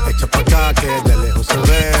 Echa pa' acá que desde lejos se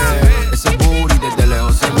ve. Ese booty desde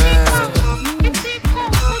lejos se ve.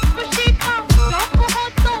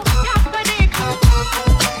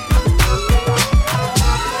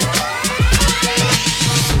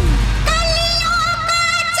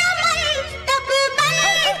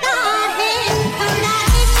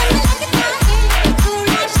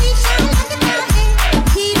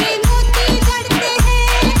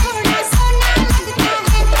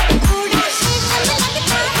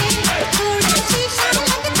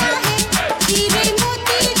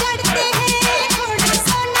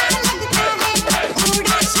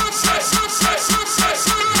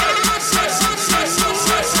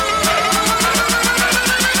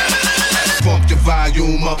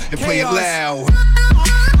 And play it loud.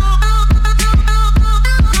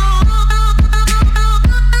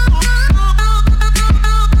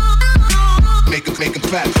 Make it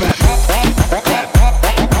clap, clap.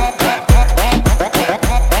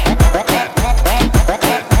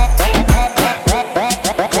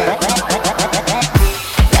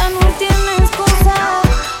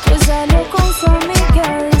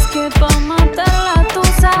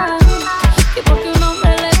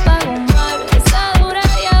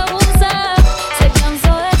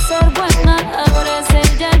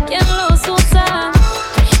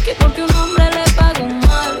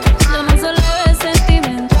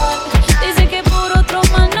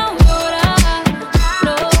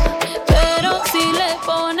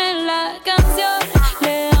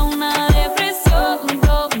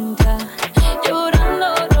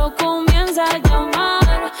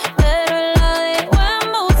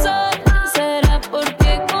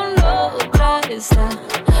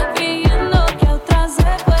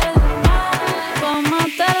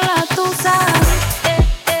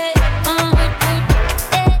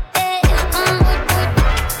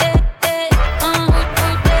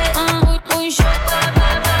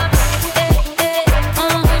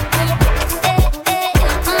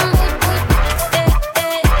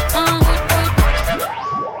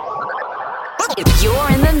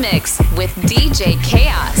 with DJ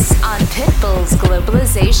Chaos on Pitbull's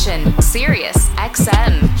Globalization, Sirius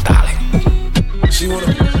XM. Dale. She wanna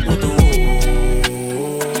with the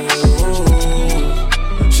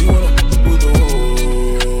she wanna with the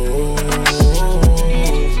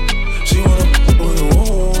she wanna with the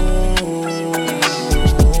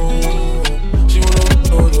she wanna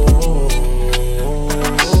with the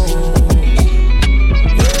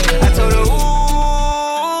I told her,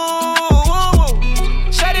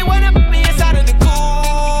 shawty wanna put me inside of the cool.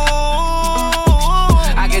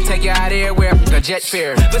 I can take you out here jet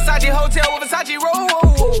fare. Versace hotel with Versace roll.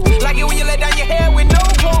 Like it when you let down your hair with no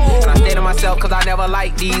clothes. And I say to myself, cause I never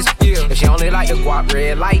like these. If she only like the guap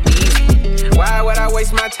red like these. Why would I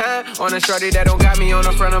waste my time on a shorty that don't got me on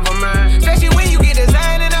the front of her mind? Especially when you get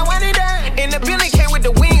designed and I want it done. And the building came with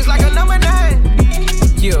the wings like a number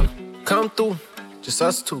 9. Yeah, come through, just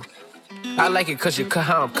us two. I like it cause you cut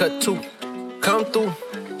how I'm cut too. Come through,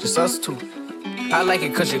 just us two. I like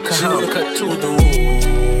it cause you cut how I'm cut too.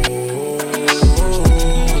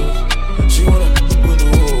 She wanna with the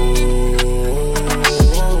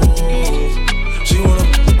She wanna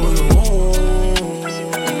with the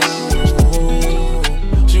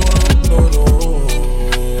She wanna with the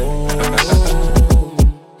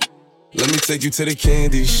Let me take you to the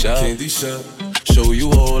candy shop. Candy shop. Show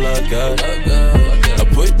you all I got. I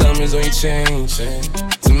put diamonds on your chain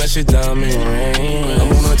to match your diamond ring.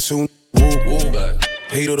 I'm on a 2.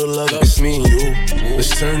 Hate all the love, it's me and you. Let's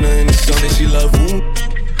turn her into something she love.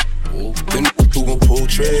 Then who gon' pull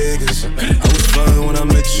triggers? I was fine when I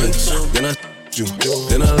met you. Then I you,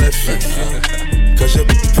 then I left you. Cause your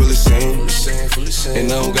feel the same.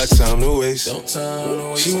 And I don't got time to waste.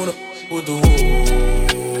 She wanna with the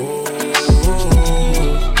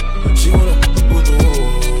She wanna with the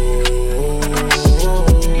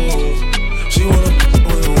She wanna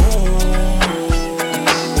with the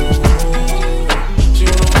She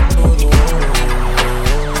wanna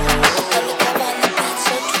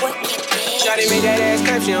Shawty make that ass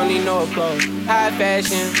clap, she don't need no applause. High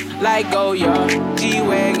fashion, like Goya,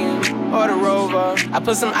 G-Wagon, or the Rover. I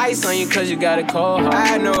put some ice on you cause you got a cold heart.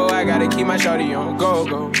 I know I gotta keep my shawty on go,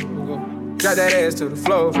 go, go. Drop that ass to the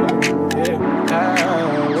floor, yeah.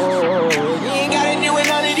 You ain't gotta deal with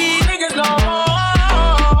none of these niggas no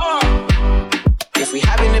more. If we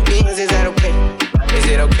hop in the beans, is that okay? Is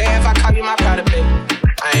it okay if I call you my pride, babe?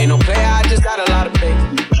 I ain't no player, I just got a lot of faith.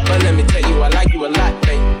 But let me tell you, I like you a lot,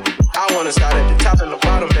 babe. I wanna start at the top and the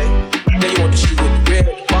bottom, babe. Then you want the shoe with the red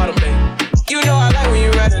at the bottom, babe. You know I like when you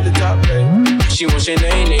rise at the top, babe. She wants your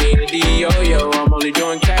name, the D-O-Yo. I'm only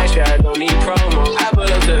doing cash, I don't need promo. I pull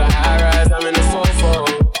up to the high rise, I'm in the 4-4.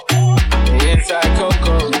 Inside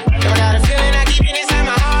Coco. Don't got a feeling, I keep it inside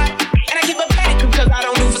my heart. And I keep a panic because I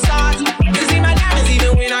don't do facades. You see my diamonds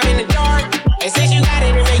even when I'm in the dark. And since you got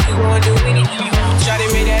it, it make you wanna do anything you want. Shawty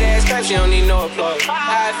made that ass clap, she don't need no applause.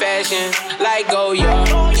 High fashion, like Goya,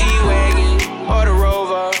 G-Wagon, or the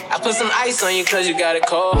Rover. I put some ice on you cause you got a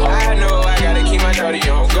cold heart. I know I gotta keep my shawty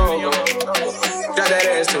on go. Drop that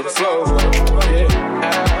ass to the floor. Yeah.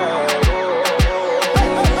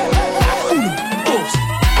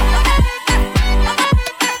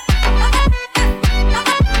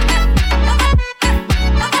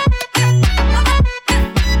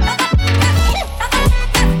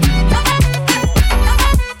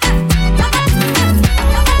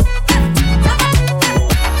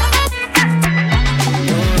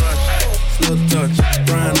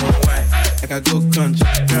 I go country,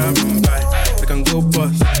 grab and buy. I can go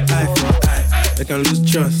bust, eye for eye. I can lose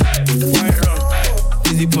trust. White run,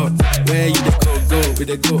 easy pop. Where you dey go, we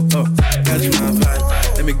dey go up. Catch my vibe,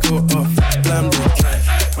 let me go off. Blam the drive,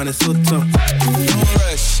 man it's so tough. Don't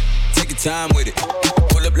rush, take your time with it.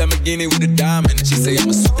 Pull up Lamborghini with a diamond. She say I'm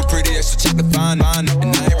a super pretty, extra check the fine line.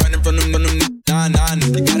 And I ain't running from them, nah.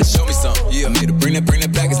 You gotta show me something. Yeah, I made her bring that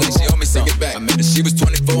back. It's like she owe me something. Back. I made her, she was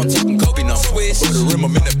 24, I'm talking Kobe now. Swish, for the rim,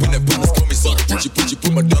 I'm in that bonus, call me something. Put you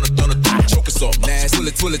my donut, choke us off. Nash,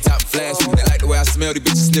 pull it, top flash. They like the way I smell, these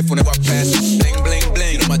bitches sniff when they walk past. Bling, bling,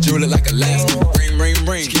 bling. You know my jewelry like a last.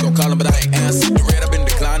 Ring. She keep on calling, but I ain't answer. The red, I've been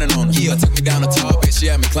declining on her. Yeah, took me down a tall bitch, she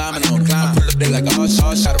had me climbing on her. I pull up there like oh,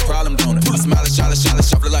 shot a problem, don't it? I smile and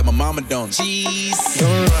shuffle like my mama don't. Jeez. Don't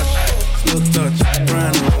rush, slow touch,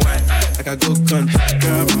 brand new white. I can go country,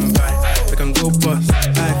 grab and buy. I can go bust,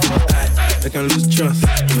 eye for eye. I can lose trust.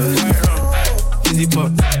 White run, easy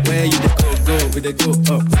pop. Where you dey go, we dey go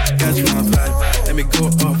up. Catch my vibe, let me go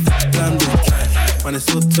off. Blam the drive, man it's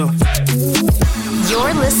so tough.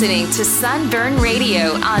 You're listening to Sunburn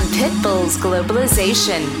Radio on Pitbull's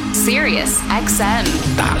Globalization, Sirius XM.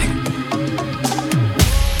 Dale.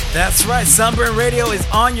 That's right, Sunburn Radio is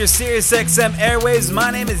on your Sirius XM airwaves.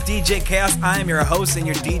 My name is DJ Chaos. I am your host and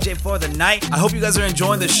your DJ for the night. I hope you guys are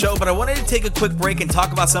enjoying the show, but I wanted to take a quick break and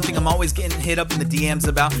talk about something I'm always getting hit up in the DMs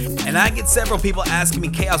about. And I get several people asking me,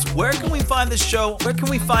 Chaos, where can we find the show? Where can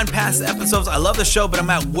we find past episodes? I love the show, but I'm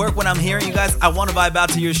at work when I'm hearing you guys. I want to vibe out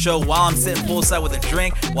to your show while I'm sitting poolside with a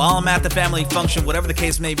drink, while I'm at the family function, whatever the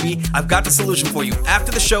case may be. I've got the solution for you.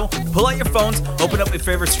 After the show, pull out your phones, open up your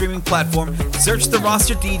favorite streaming platform, search the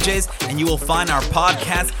roster DJ, DJs, and you will find our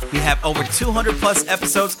podcast. We have over 200 plus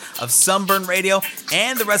episodes of Sunburn Radio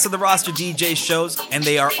and the rest of the roster DJ shows, and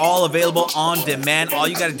they are all available on demand. All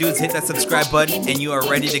you got to do is hit that subscribe button, and you are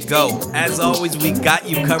ready to go. As always, we got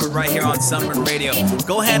you covered right here on Sunburn Radio.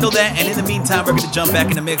 Go handle that, and in the meantime, we're going to jump back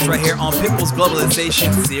in the mix right here on Pitbull's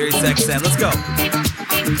Globalization, Sirius XM. Let's go.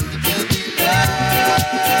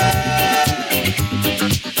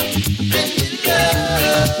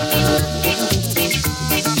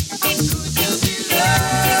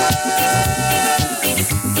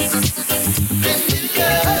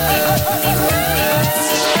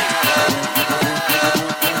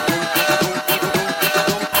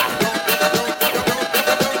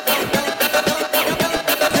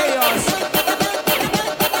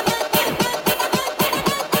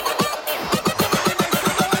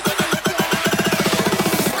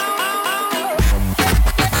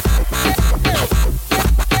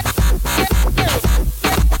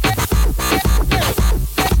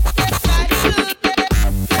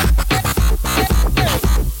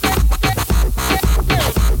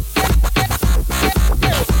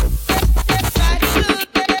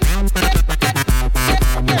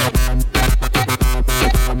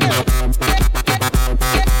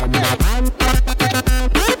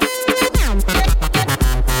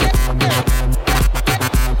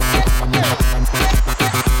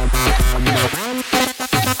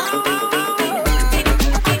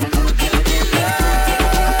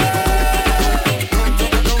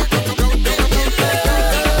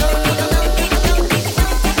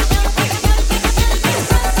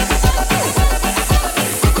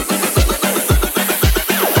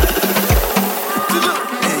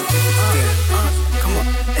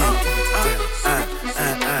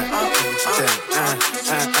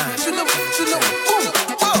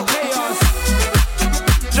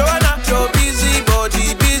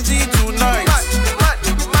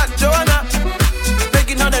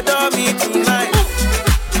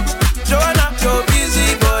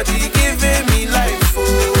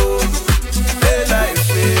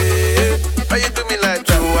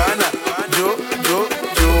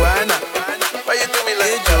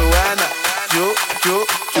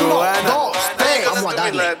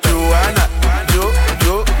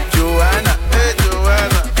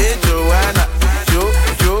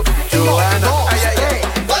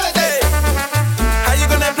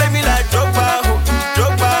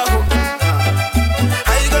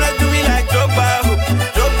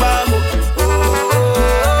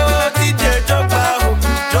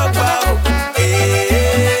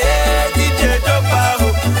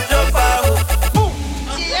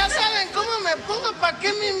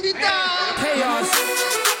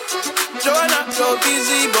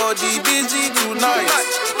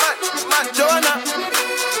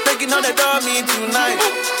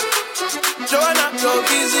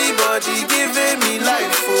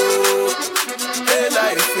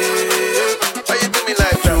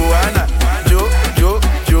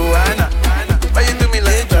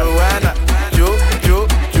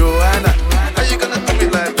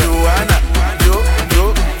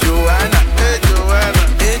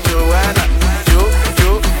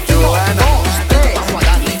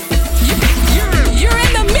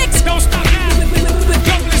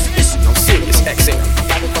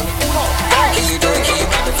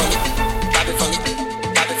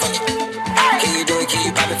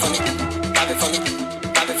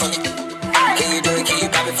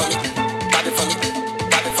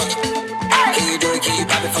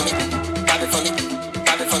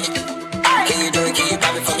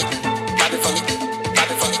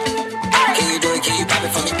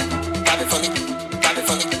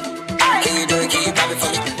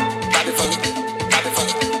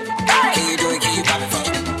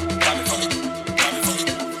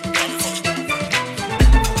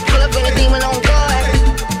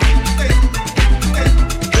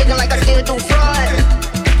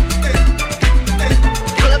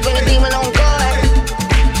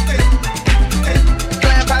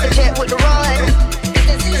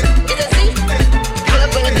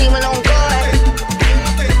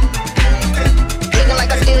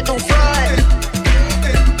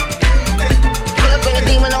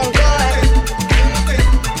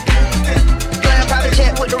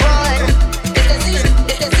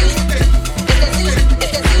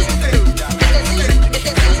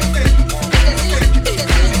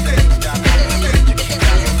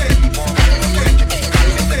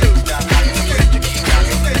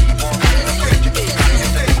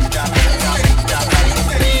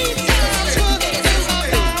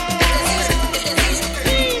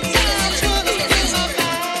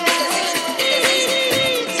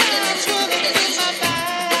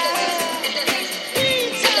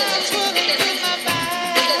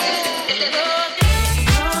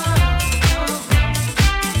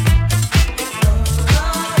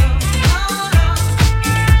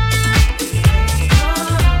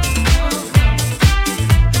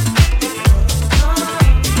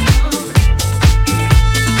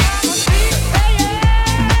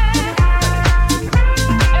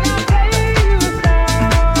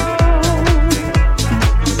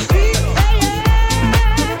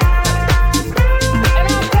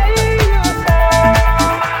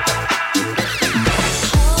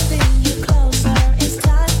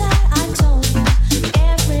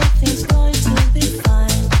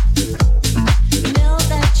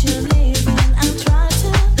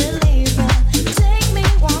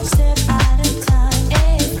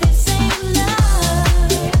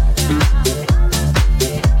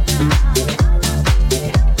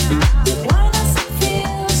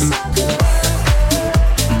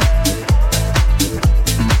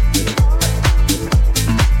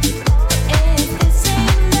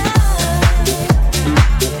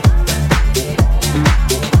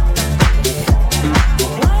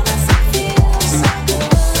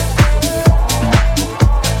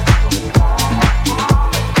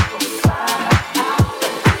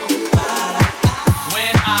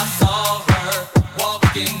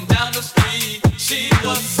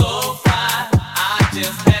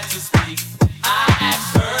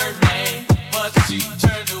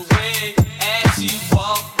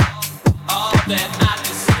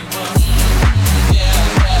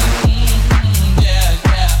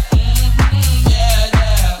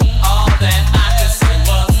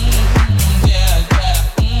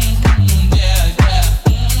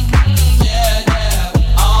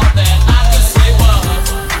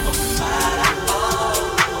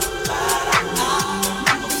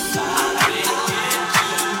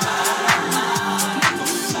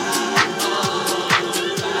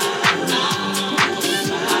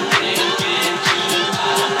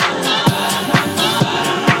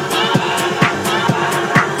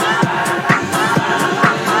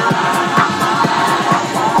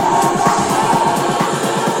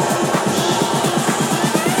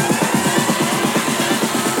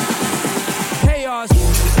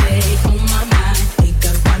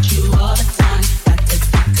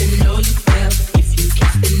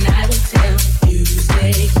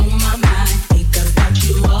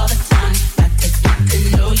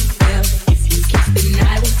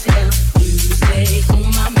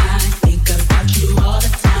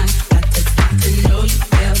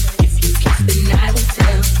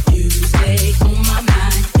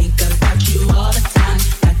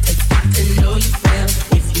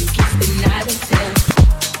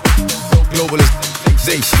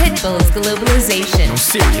 globalization. Pitbull's globalization. No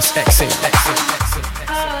serious exit.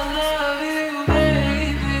 I love you,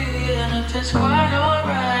 baby, and if it's quite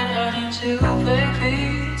alright, I need you, baby,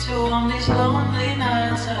 to on these lonely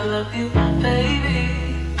nights. I love you, baby,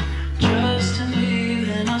 trust in me,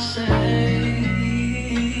 then I say,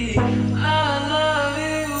 I love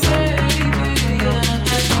you, baby, and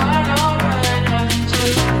if it's quite alright, I need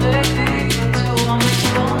you, baby, to on these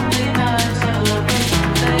lonely nights. I love you,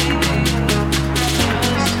 baby,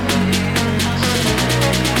 trust in me, then I say,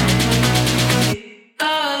 I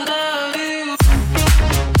love you.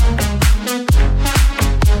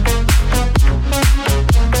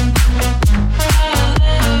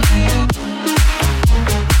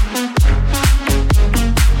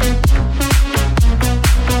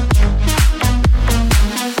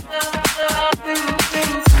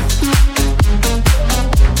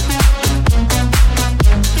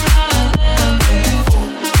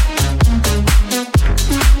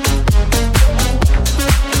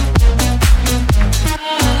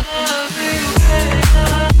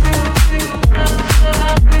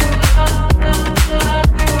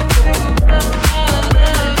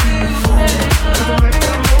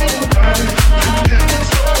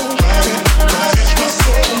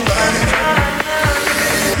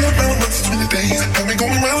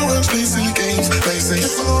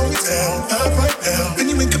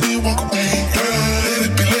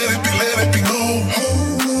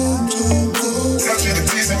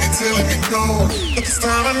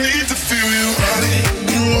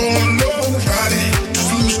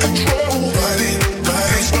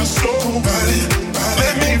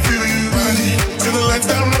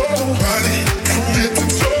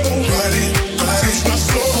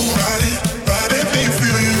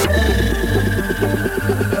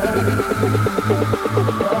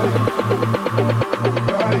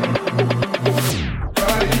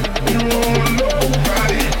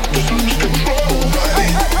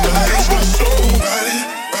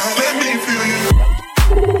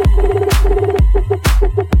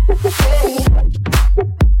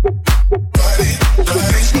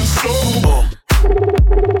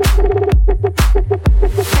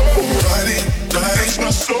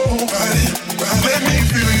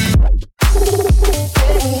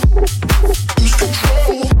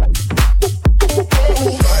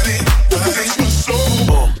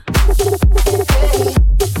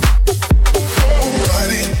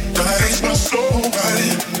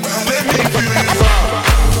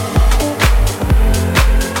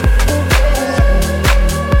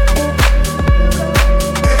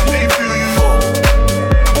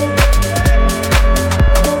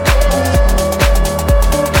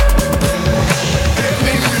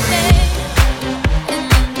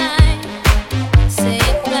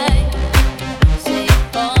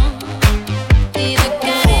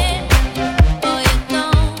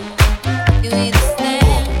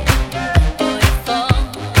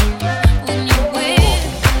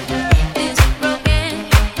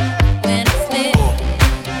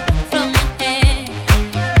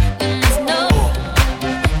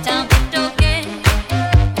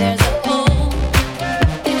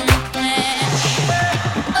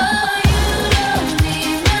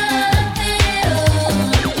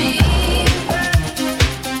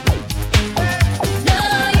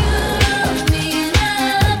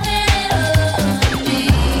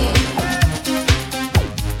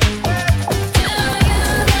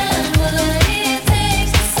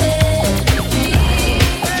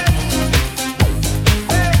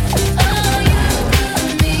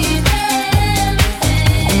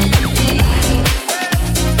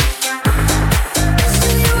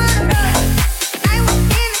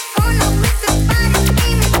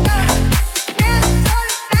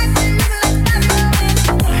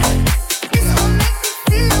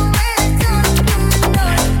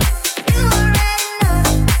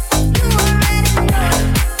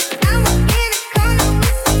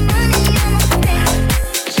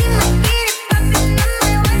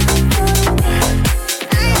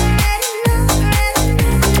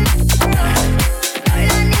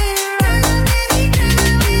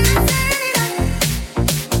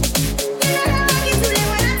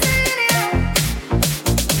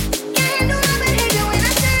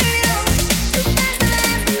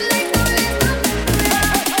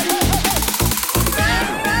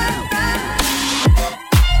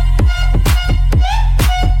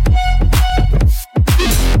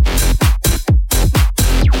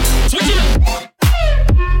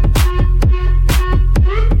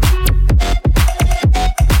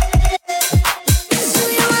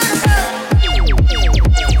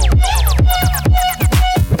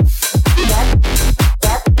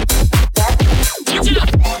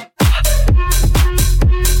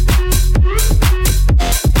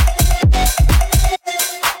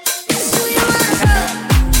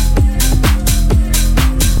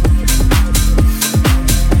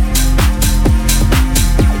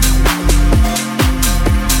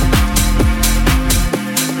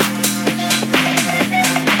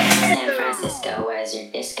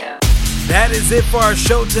 is it for our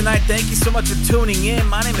show tonight. Thank you so much for tuning in.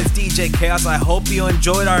 My name is DJ Chaos. I hope you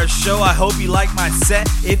enjoyed our show. I hope you liked my set.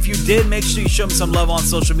 If you did, make sure you show me some love on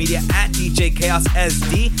social media at DJ Chaos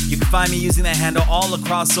SD. You can find me using that handle all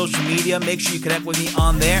across social media. Make sure you connect with me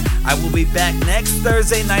on there. I will be back next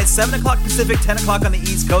Thursday night, 7 o'clock Pacific, 10 o'clock on the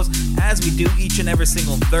East Coast, as we do each and every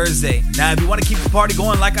single Thursday. Now, if you want to keep the party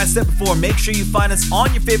going, like I said before, make sure you find us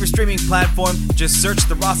on your favorite streaming platform. Just search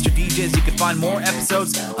the roster DJs. You can find more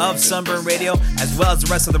episodes of Sunburn Radio, as well as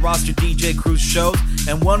the rest of the roster DJ Cruise shows.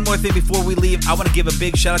 And one more thing before we leave, I want to give a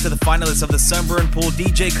big shout out to the finalists of the Sunburn Pool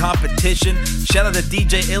DJ competition. Shout out to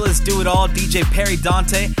DJ Illis, Do It All, DJ Perry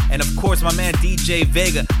Dante, and of course my man DJ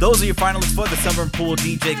Vega. Those are your finalists for the Sunburn Pool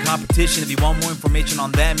DJ competition. If you want more information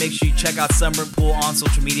on that, make sure you check out Sunburn Pool on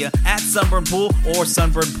social media at Sunburn Pool or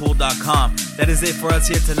sunburnpool.com. That is it for us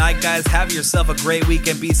here tonight, guys. Have yourself a great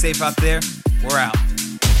weekend. Be safe out there. We're out.